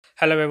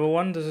Hello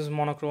everyone, this is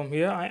Monochrome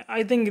here.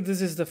 I think this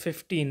is the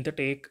 15th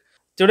take.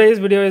 Today's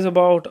video is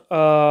about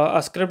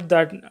a script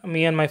that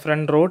me and my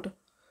friend wrote.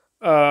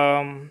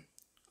 Um,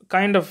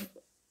 Kind of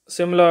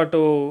similar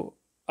to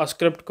a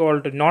script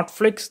called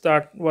Nyaaflix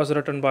that was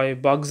written by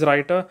Bugs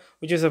Writer,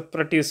 which is a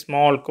pretty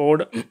small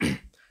code.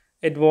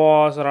 It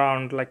was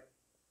around like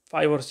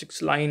 5 or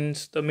 6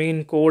 lines. The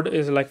main code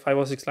is like 5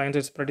 or 6 lines.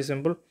 It's pretty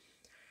simple.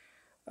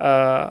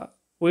 uh,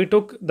 we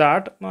took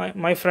that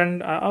my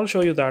friend, I'll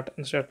show you that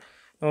instead.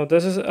 Now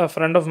this is a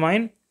friend of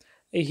mine.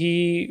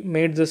 He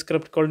made this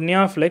script called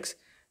Nyaaflix,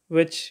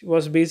 which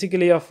was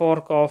basically a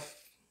fork of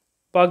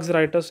Bugs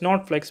Writer's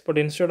Notflix, but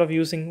instead of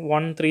using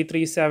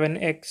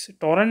 1337x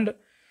torrent,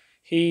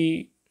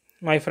 he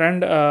my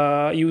friend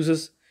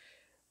uses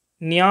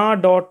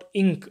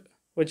nya.inc,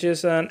 which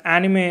is an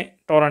anime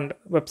torrent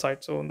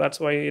website, so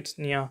that's why it's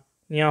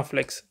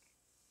Nyaaflix.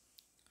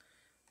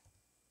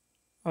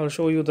 I'll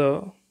show you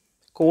the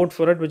code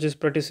for it, which is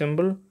pretty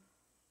simple.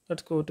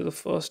 Let's go to the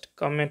first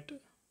commit.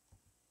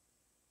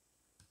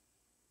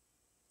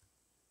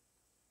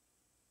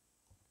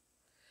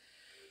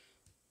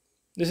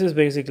 This is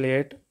basically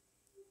it.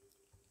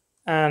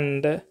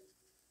 And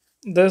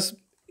this,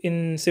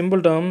 in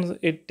simple terms,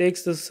 it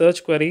takes the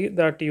search query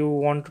that you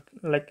want,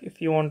 like if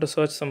you want to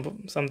search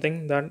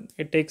something, that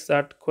it takes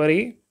that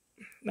query,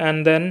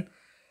 and then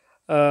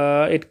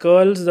it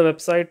curls the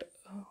website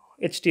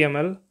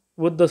HTML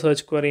with the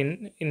search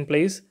query in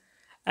place,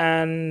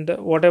 and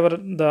whatever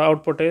the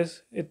output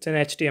is, it's in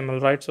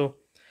HTML, right? So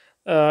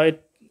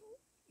it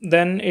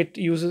then it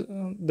uses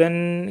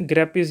then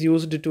grep is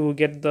used to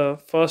get the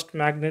first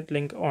magnet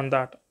link on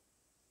that.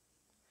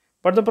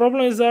 But the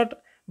problem is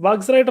that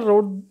Bugs Writer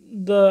wrote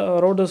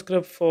the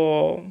script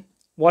for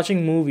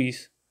watching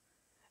movies,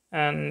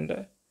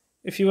 and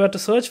if you were to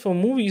search for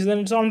movies, then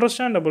it's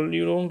understandable.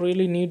 You don't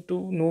really need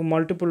to know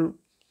multiple.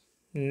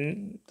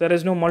 There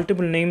is no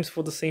multiple names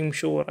for the same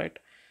show, right?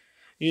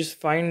 You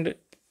just find,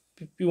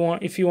 if you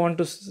want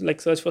to like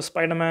search for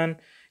Spider-Man,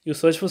 you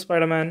search for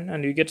Spider-Man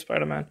and you get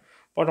Spider-Man.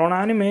 But on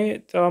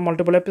anime there are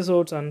multiple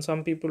episodes, and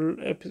some people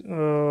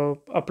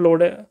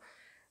upload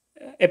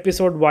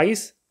episode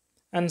wise,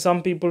 and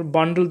some people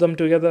bundle them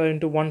together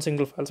into one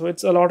single file, so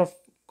it's a lot of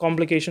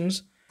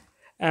complications,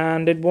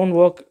 and it won't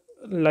work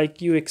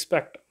like you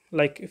expect.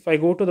 Like if I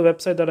go to the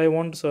website that I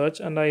want to search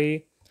and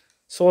I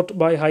sort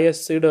by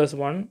highest seeders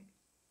one,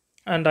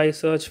 and I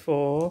search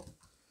for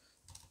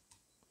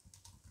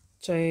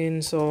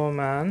Chainsaw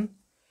Man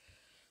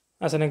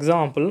as an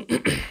example,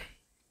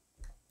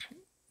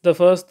 the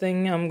first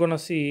thing I'm gonna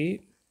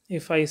see,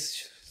 if I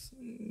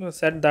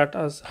set that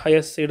as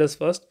highest seeders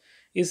first,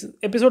 is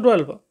episode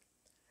 12.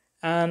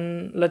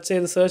 And let's say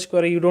the search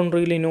query, you don't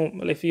really know,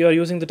 if you are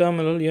using the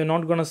terminal, you're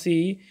not gonna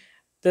see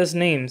these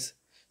names.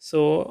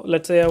 So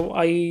let's say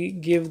I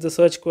give the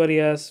search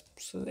query as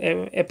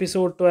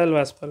episode 12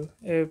 as well,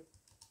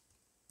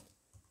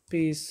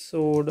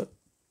 episode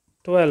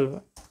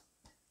 12.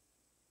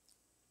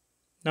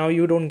 Now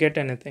you don't get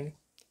anything.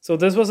 So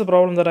this was a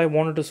problem that I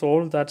wanted to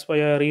solve. That's why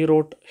I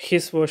rewrote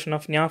his version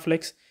of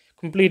Nyaaflix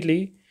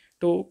completely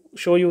to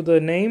show you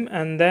the name,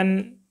 and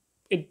then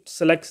it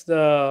selects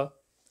the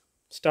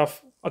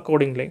stuff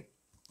accordingly.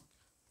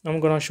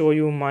 I'm gonna show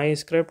you my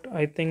script.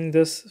 I think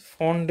this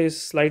font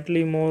is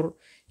slightly more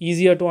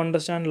easier to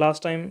understand.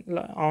 Last time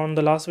on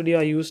the last video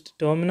I used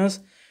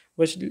Terminus,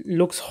 which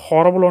looks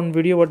horrible on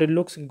video, but it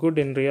looks good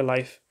in real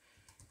life.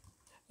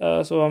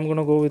 So I'm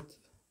gonna go with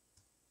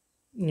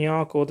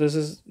Nyako. This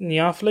is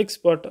Nyaaflix,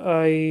 but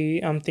I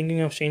am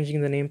thinking of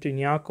changing the name to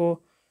Nyako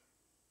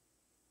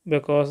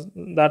because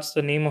that's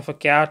the name of a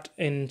cat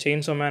in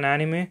Chainsaw Man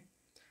anime.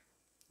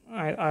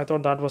 I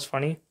thought that was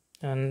funny,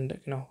 and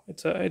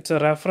it's a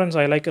reference.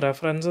 I like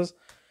references.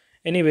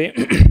 Anyway,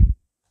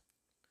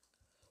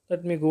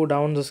 let me go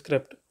down the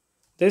script.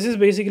 This is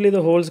basically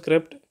the whole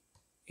script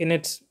in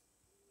its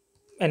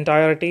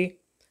entirety.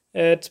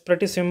 It's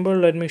pretty simple.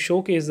 Let me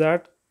showcase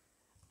that.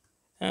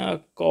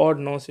 God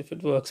knows if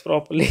it works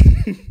properly.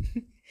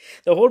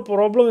 The whole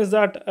problem is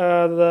that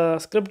the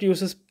script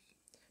uses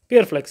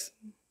PeerFlex.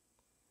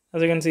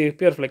 As you can see,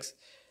 PeerFlex.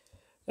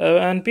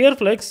 And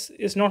PeerFlex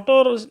is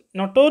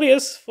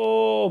notorious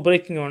for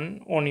breaking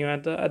on you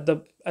at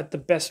the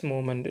best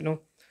moment. I'm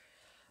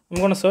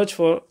gonna search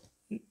for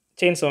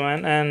Chainsaw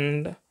Man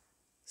and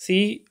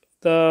see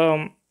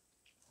the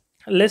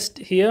list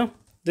here.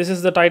 This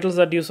is the titles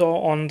that you saw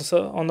on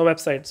the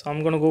website. So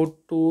I'm gonna go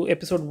to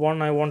episode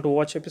 1. I want to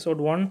watch episode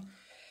 1,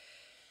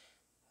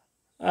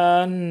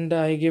 and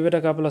I give it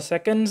a couple of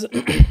seconds.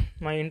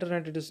 My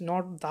internet, it is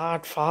not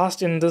that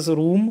fast in this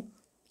room.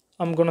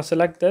 I'm gonna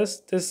select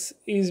this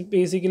is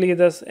basically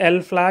this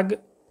L flag,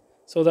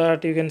 so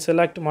that you can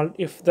select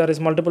if there is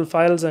multiple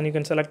files, and you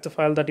can select the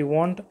file that you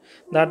want.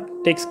 That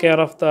takes care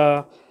of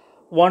the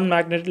one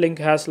magnet link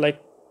has like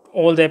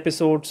all the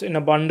episodes in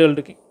a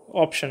bundled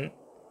option.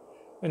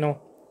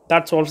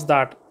 That solves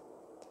that.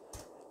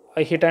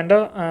 I hit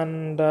enter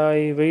and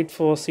I wait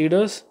for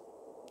seeders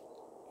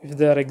if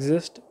there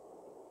exist.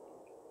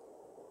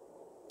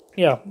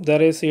 Yeah,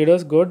 there is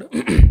Cedars, good.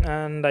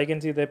 And I can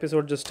see the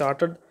episode just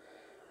started.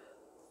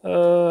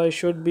 I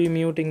should be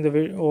muting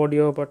the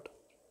audio, but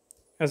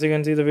as you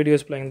can see, the video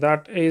is playing.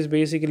 That is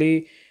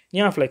basically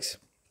Nyaaflix.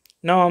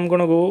 Now I'm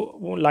gonna go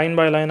line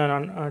by line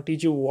and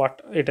teach you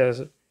what it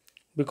is,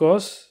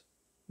 because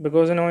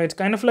it's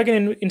kind of like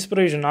an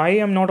inspiration. I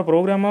am not a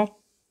programmer,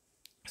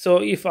 so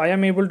if I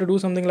am able to do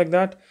something like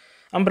that,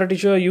 I'm pretty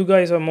sure you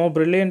guys are more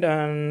brilliant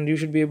and you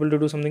should be able to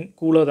do something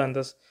cooler than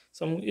this.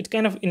 So it's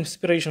kind of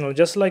inspirational,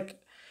 just like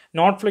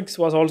Netflix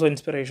was also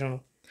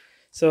inspirational.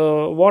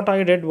 So what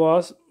I did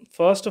was,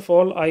 first of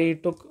all, I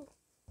took,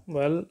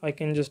 well, I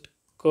can just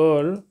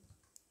curl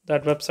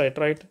that website,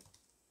 right?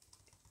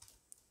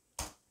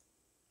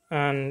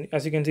 And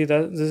as you can see,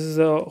 that this is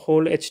a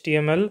whole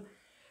HTML,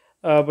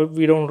 but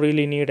we don't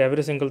really need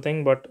every single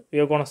thing, but we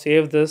are going to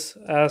save this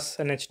as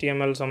an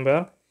HTML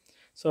somewhere.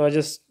 So I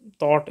just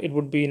thought it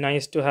would be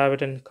nice to have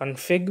it in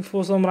config.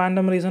 For some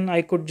random reason,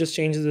 I could just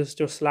change this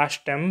to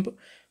slash temp,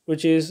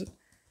 which is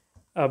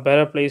a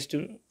better place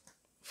to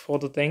for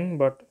the thing,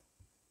 but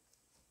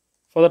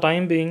for the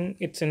time being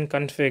it's in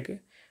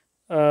config.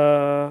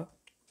 uh,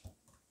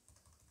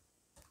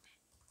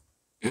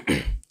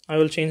 I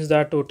will change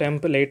that to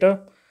temp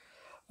later.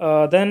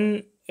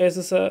 Then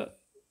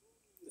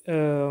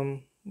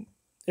um,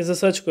 is a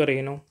search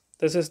query.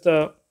 This is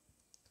the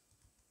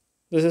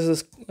this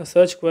is a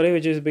search query,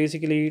 which is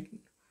basically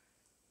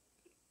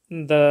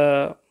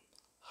the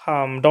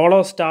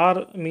dollar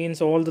star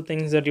means all the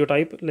things that you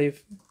type.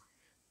 Like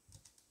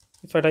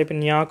if I type in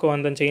Nyako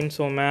and then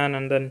Chainsaw Man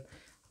and then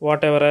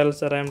whatever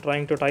else that I'm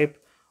trying to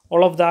type,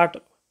 all of that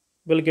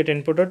will get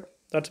inputted.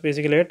 That's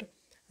basically it.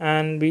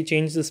 And we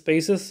change the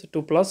spaces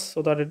to plus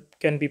so that it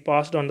can be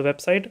passed on the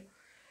website.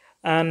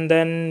 And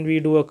then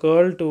we do a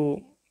curl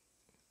to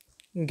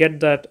get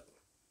that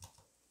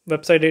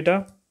website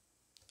data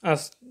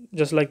as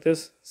just like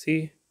this.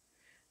 See,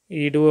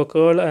 you do a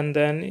curl and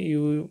then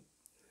you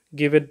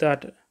give it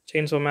that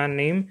Chainsaw Man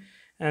name,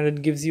 and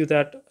it gives you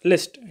that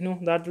list.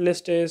 That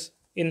list is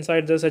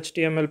inside this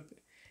HTML.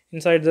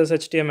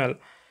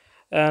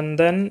 And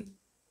then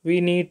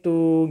we need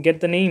to get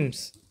the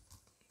names.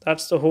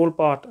 That's the whole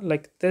part.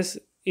 Like, this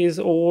is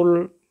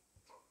all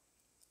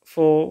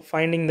for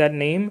finding that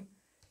name.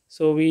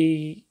 So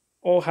we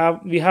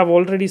have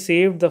already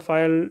saved the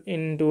file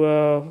into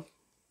a,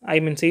 I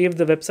mean, saved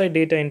the website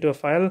data into a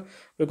file.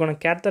 We're going to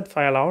cat that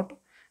file out,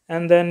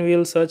 and then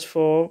we'll search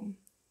for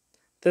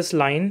this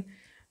line,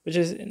 which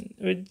is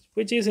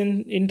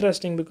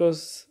interesting,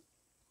 because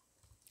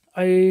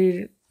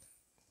I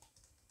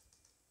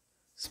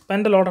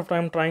spend a lot of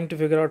time trying to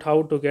figure out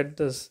how to get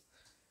this.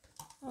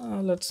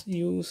 Let's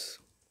use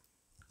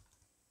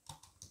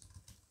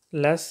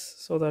less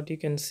so that you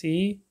can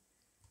see.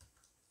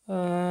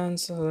 And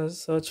so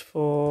let's search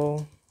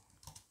for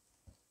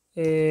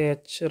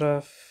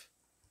href.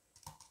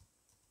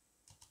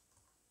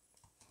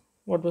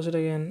 What was it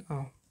again?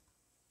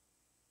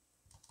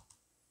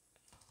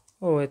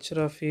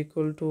 Href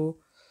equal to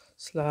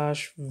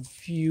slash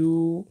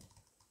view.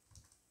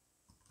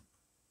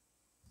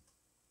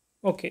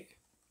 Okay,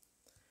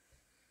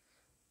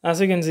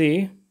 as you can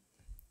see,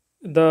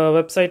 the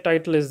website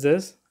title is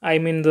this. I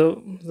mean,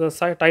 the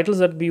site titles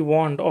that we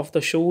want of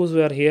the shows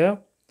were here,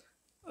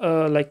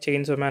 like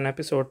Chainsaw Man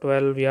episode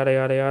 12, yada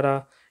yada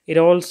yada. It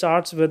all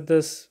starts with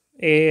this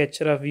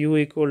href view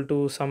equal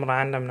to some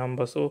random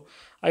number. So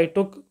I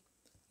took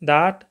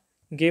that,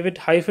 gave it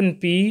hyphen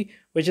p,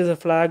 which is a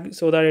flag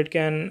so that it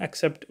can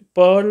accept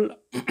Perl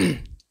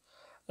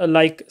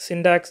like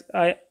syntax.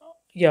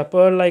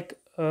 Perl like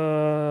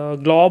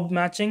glob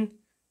matching,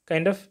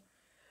 kind of.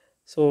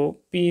 So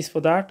p is for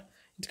that.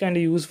 It's kind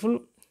of useful.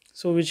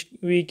 So which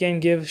we can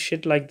give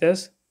shit like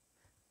this,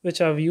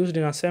 which I've used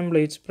in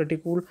assembly. It's pretty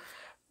cool.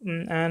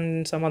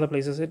 And some other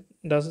places it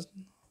does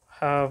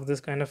have this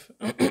kind of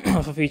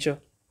of a feature.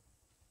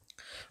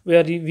 We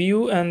are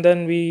review, and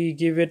then we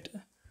give it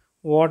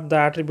what the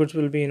attributes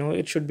will be.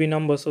 It should be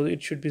number, so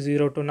it should be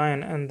 0 to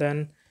 9. And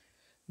then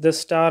this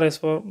star is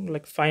for,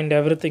 like, find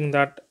everything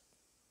that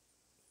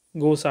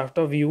goes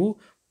after view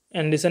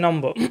and is a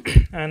number.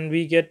 And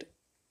we get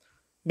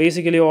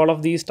basically all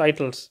of these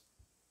titles.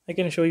 I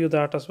can show you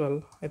that as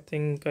well. I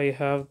think I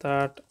have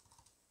that.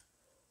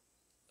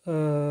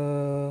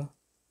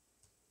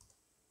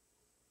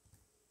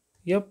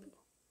 Yep,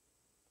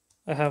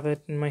 I have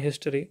it in my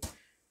history.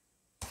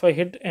 If I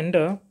hit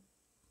enter,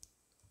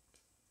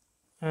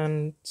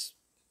 and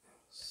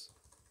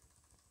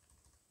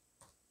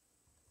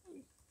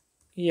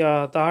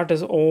yeah, that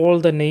is all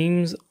the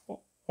names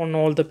on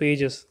all the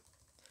pages.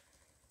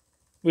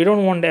 We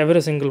don't want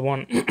every single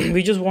one.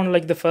 We just want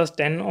like the first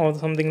 10 or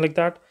something like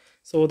that.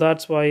 So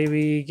that's why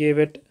we gave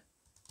it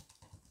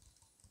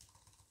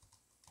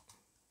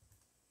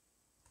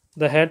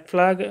the head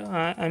flag.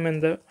 I mean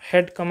the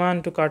head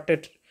command to cut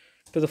it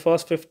to the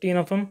first 15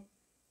 of them.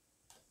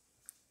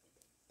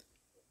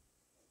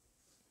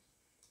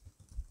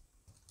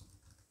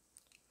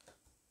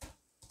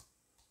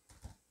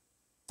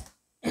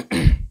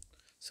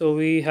 So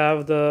we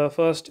have the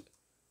first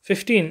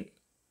 15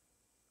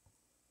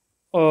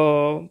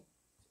 uh,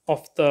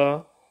 of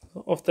the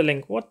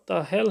link. What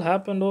the hell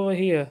happened over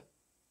here?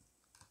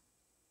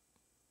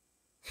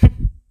 I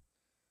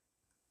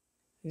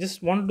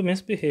just wanted to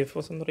misbehave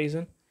for some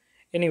reason.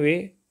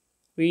 Anyway,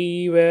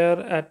 we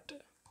were at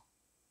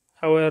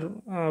however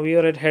we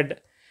were at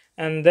head,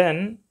 and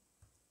then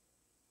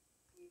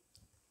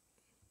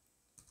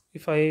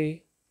if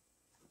I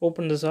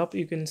open this up,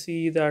 you can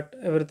see that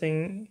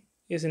everything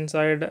is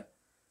inside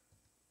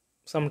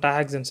some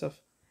tags and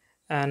stuff.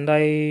 And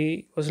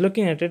I was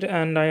looking at it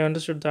and I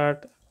understood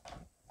that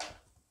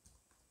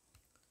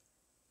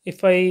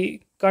if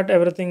I cut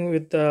everything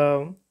with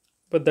the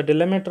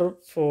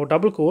delimiter for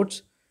double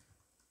quotes,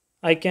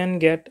 I can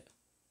get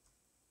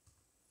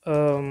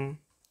um,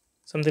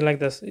 something like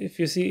this. If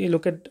you see,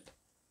 look at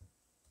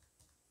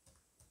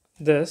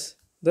this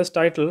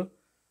title,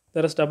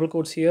 there is double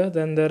quotes here,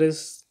 then there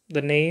is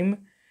the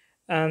name,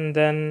 and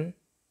then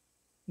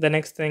the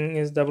next thing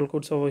is double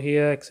quotes over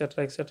here,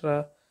 etc.,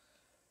 etc.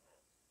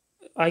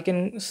 I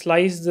can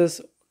slice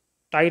this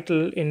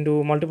title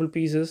into multiple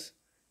pieces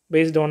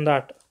based on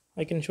that.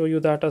 I can show you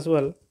that as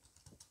well.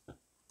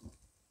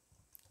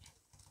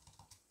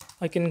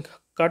 I can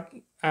cut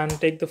and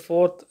take the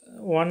fourth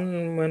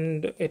one,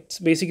 and it's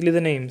basically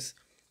the names.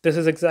 This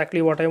is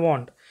exactly what I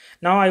want.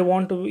 Now I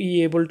want to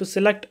be able to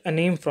select a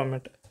name from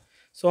it.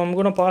 So I'm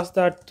going to pass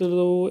that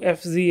to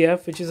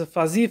FZF, which is a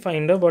fuzzy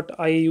finder, but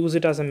I use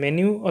it as a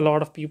menu. A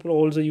lot of people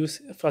also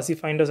use fuzzy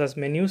finders as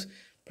menus.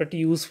 Pretty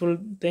useful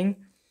thing.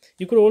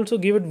 You could also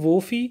give it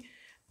Wofi,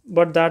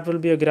 but that will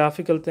be a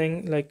graphical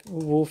thing, like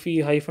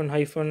Wofi hyphen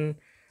hyphen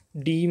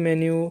D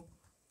menu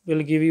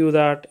will give you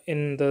that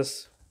in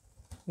this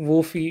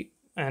Wofi,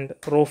 and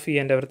Rofi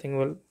and everything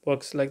will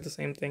works like the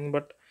same thing.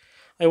 But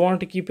I want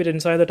to keep it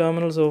inside the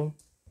terminal, so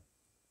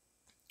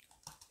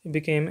it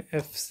became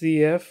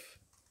FCF,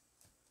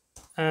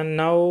 and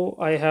now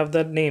I have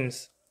the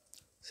names.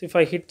 So if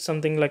I hit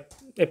something like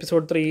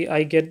episode 3,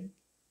 I get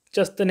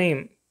just the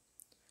name.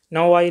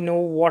 Now I know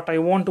what I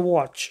want to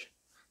watch.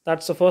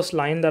 That's the first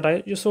line that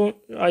I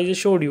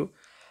just showed you.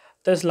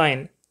 This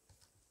line.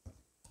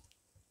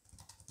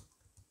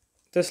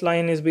 This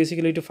line is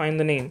basically to find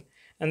the name,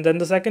 and then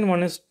the second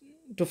one is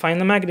to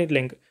find the magnet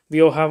link. We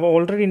have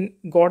already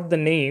got the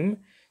name,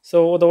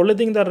 so the only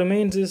thing that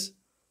remains is,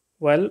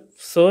 well,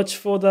 search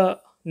for the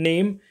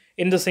name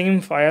in the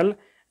same file,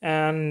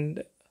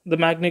 and the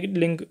magnet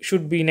link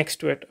should be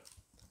next to it.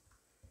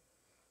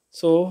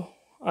 So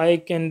I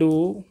can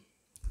do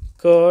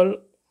curl.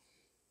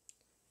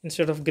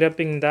 Instead of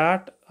grepping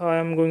that, I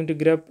am going to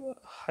grep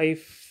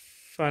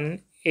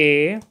hyphen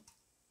a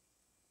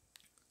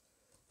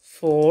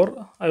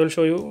for, I will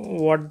show you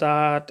what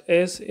that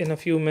is in a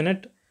few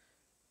minutes.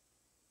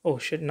 Oh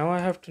shit, now I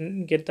have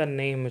to get that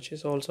name, which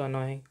is also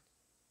annoying.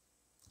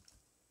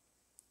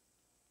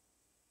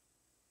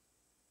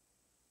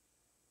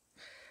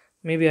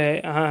 Maybe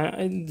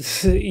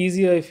it's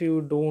easier if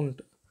you don't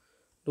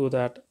do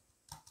that.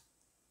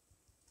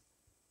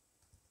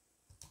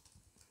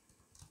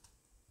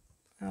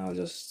 I'll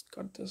just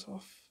cut this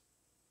off.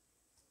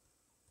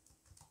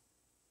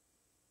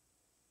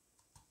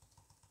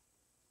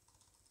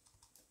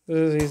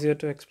 This is easier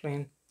to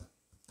explain.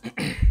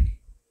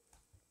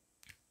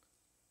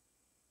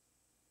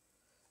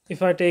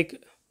 If I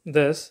take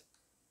this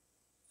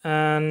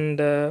and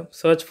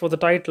search for the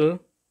title,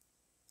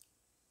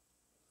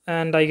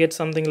 and I get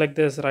something like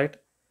this, right?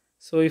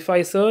 So if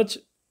I search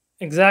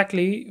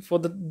exactly for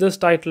this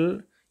title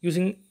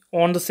using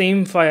on the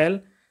same file,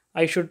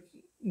 I should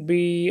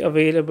be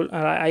available.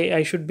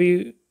 I should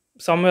be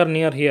somewhere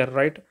near here,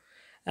 right?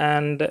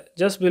 And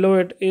just below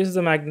it is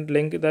the magnet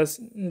link.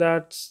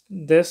 That's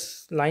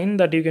this line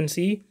that you can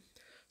see.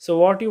 So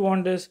what you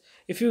want is,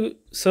 if you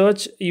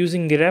search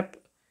using grep,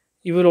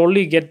 you will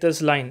only get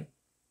this line.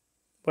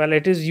 Well,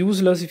 it is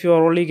useless if you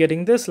are only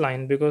getting this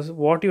line, because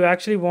what you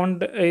actually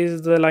want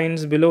is the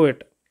lines below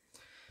it.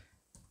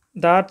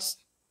 That's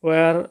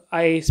where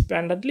I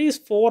spent at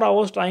least 4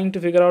 hours trying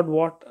to figure out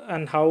what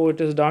and how it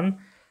is done.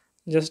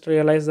 Just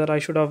realized that I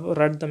should have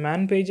read the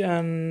man page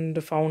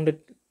and found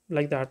it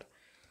like that.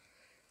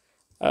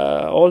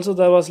 Also,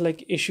 there was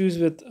like issues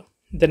with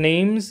the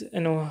names,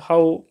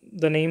 how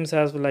the names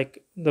has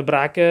like the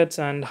brackets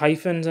and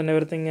hyphens and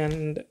everything,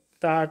 and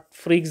that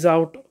freaks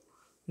out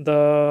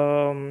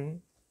the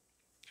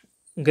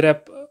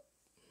grep,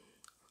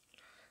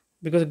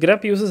 because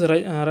grep uses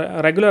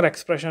regular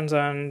expressions,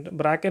 and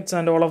brackets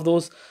and all of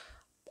those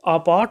are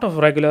part of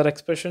regular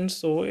expressions,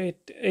 so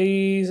it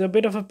is a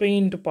bit of a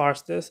pain to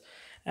parse this.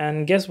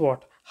 And guess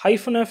what,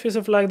 hyphen f is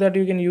a flag that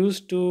you can use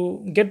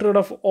to get rid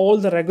of all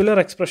the regular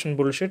expression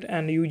bullshit,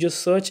 and you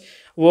just search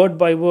word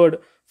by word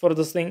for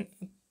this thing,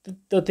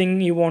 the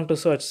thing you want to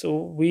search. So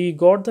we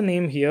got the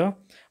name here,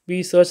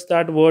 we search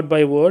that word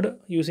by word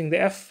using the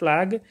f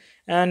flag,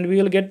 and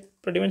we will get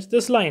pretty much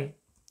this line.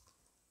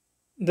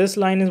 This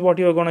line is what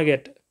you're going to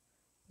get.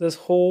 This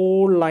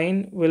whole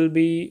line will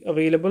be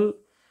available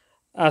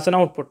as an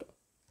output,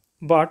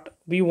 but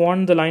we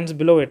want the lines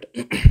below it.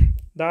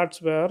 That's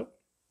where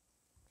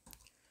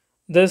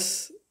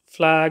this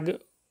flag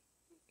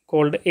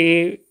called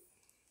A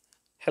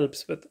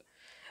helps with.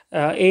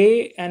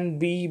 A and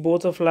B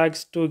both are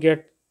flags to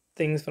get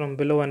things from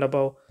below and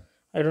above.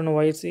 I don't know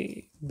why it's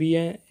A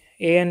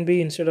and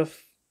B instead of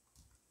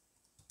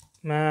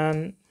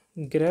man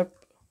grep.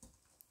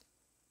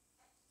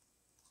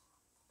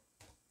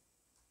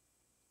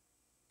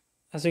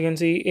 As you can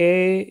see,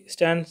 A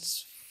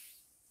stands.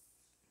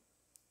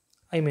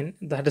 I mean,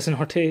 that is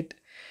not it.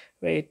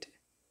 Wait,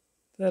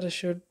 there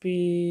should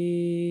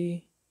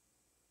be.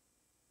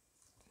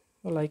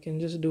 Well, I can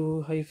just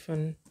do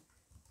hyphen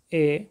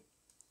A.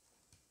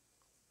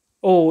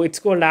 Oh, it's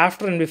called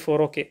after and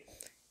before. Okay,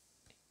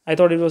 I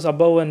thought it was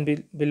above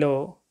and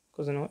below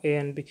because A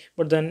and B,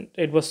 but then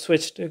it was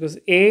switched because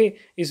A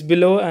is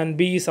below and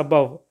B is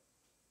above,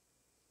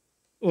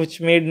 which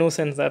made no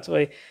sense. That's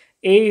why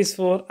A is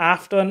for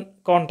after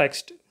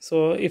context.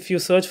 So if you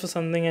search for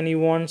something and you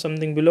want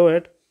something below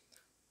it,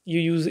 you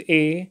use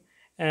A,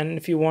 and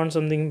if you want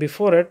something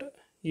before it,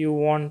 you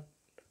want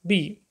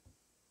B.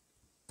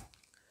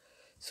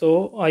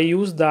 So I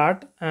use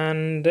that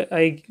and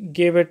I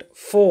gave it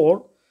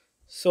 4.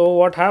 So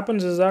what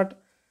happens is that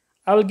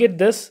I'll get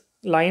this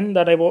line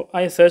that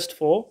I searched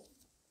for,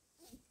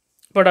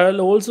 but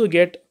I'll also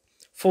get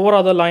 4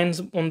 other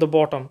lines on the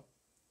bottom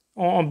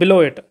or below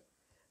it,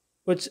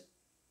 which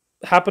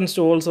happens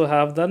to also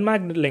have the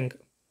magnet link.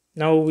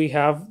 Now we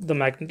have the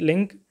magnet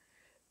link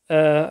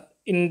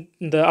in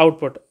the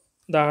output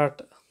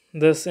that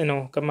this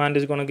command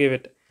is going to give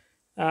it.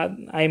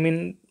 I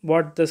mean,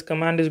 what this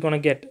command is going to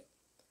get.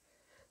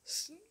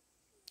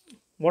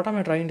 What am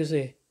I trying to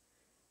say?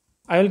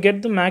 I will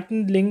get the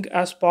magnet link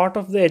as part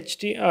of the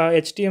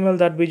HTML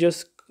that we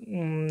just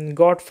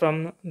got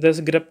from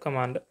this grep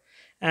command,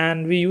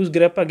 and we use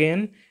grep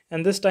again,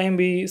 and this time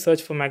we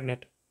search for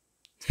magnet.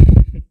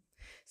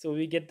 So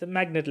we get the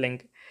magnet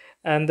link,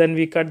 and then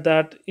we cut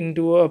that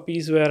into a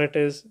piece where it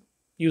is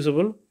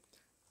usable,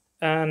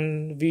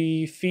 and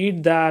we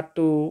feed that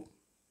to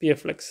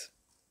Nyaaflix.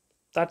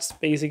 That's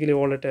basically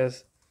all it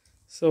is.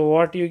 So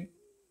what you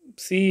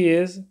see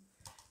is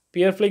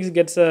Nyaaflix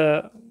gets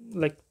a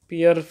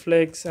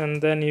Nyaaflix,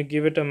 and then you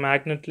give it a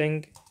magnet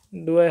link.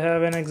 Do I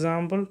have an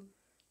example?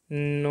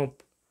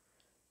 Nope.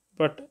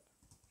 But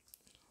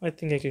I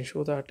think I can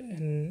show that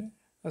in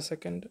a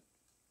second.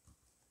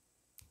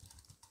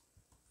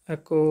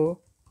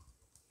 Echo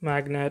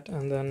magnet,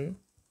 and then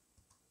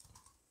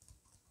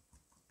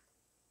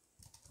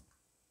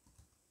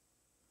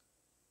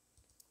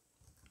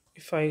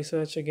if I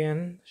search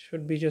again,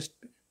 should be just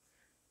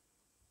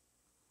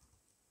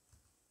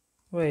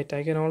wait,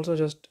 I can also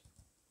just,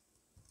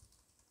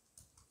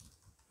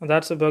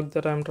 that's a bug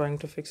that I'm trying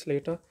to fix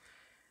later.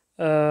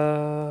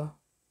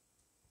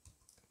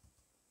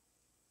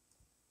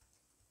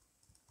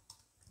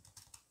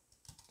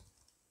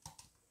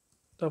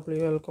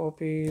 WL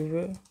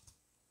copy,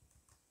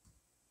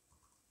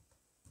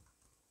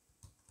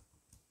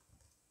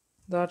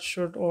 that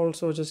should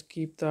also just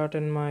keep that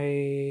in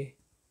my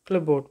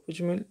clipboard,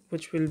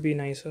 which will be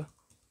nicer.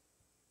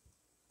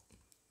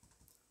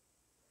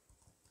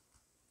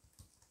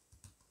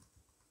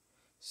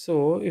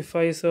 So if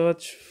I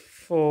search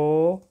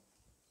for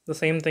the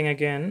same thing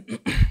again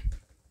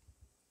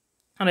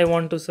and I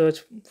want to search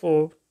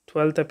for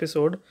 12th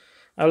episode,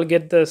 I will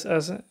get this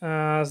as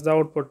the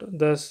output.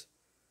 This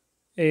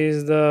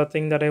is the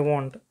thing that I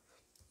want.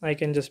 I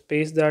can just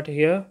paste that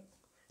here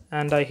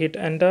and I hit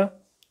enter.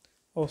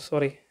 Oh,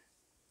 sorry,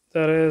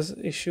 there is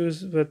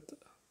issues with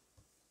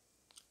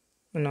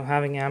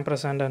having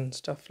ampersand and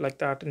stuff like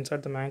that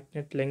inside the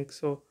magnet link.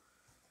 So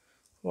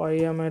why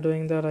am I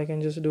doing that? I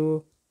can just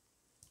do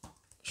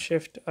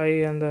shift I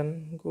and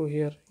then go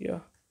here. Yeah,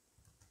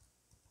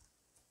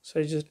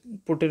 so I just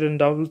put it in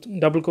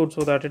double quote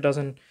so that it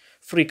doesn't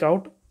freak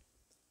out.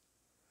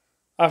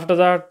 After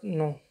that,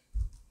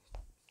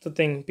 the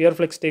thing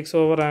Nyaaflix takes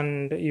over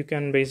and you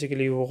can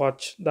basically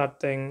watch that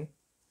thing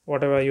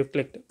whatever you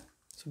clicked.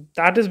 So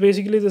that is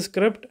basically the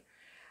script,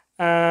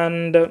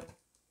 and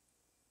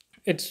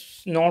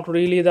it's not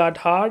really that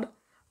hard.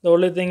 The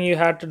only thing you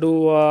had to do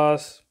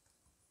was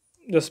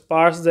just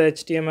parse the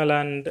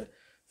HTML and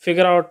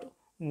figure out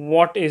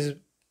what is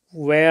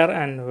where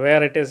and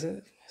where it is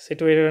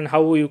situated and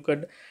how you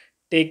could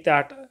take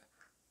that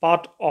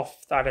part of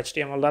that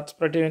HTML. That's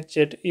pretty much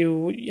it.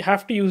 You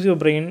have to use your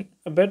brain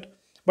a bit,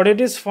 but it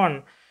is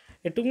fun.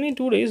 It took me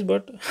 2 days,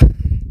 but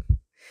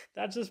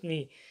that's just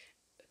me.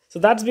 So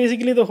that's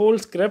basically the whole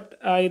script.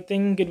 I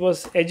think it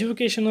was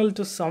educational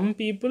to some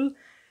people.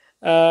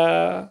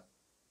 I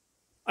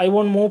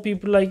want more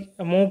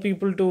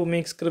people to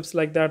make scripts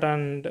like that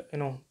and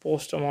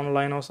post them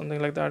online or something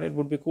like that. It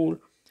would be cool.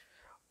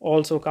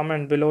 Also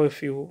comment below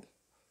if you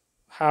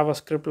have a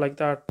script like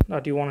that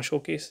you want to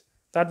showcase.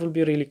 That will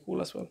be really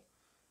cool as well.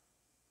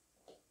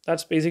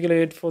 That's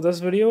basically it for this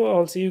video. I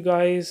will see you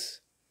guys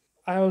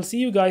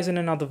in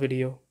another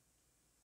video.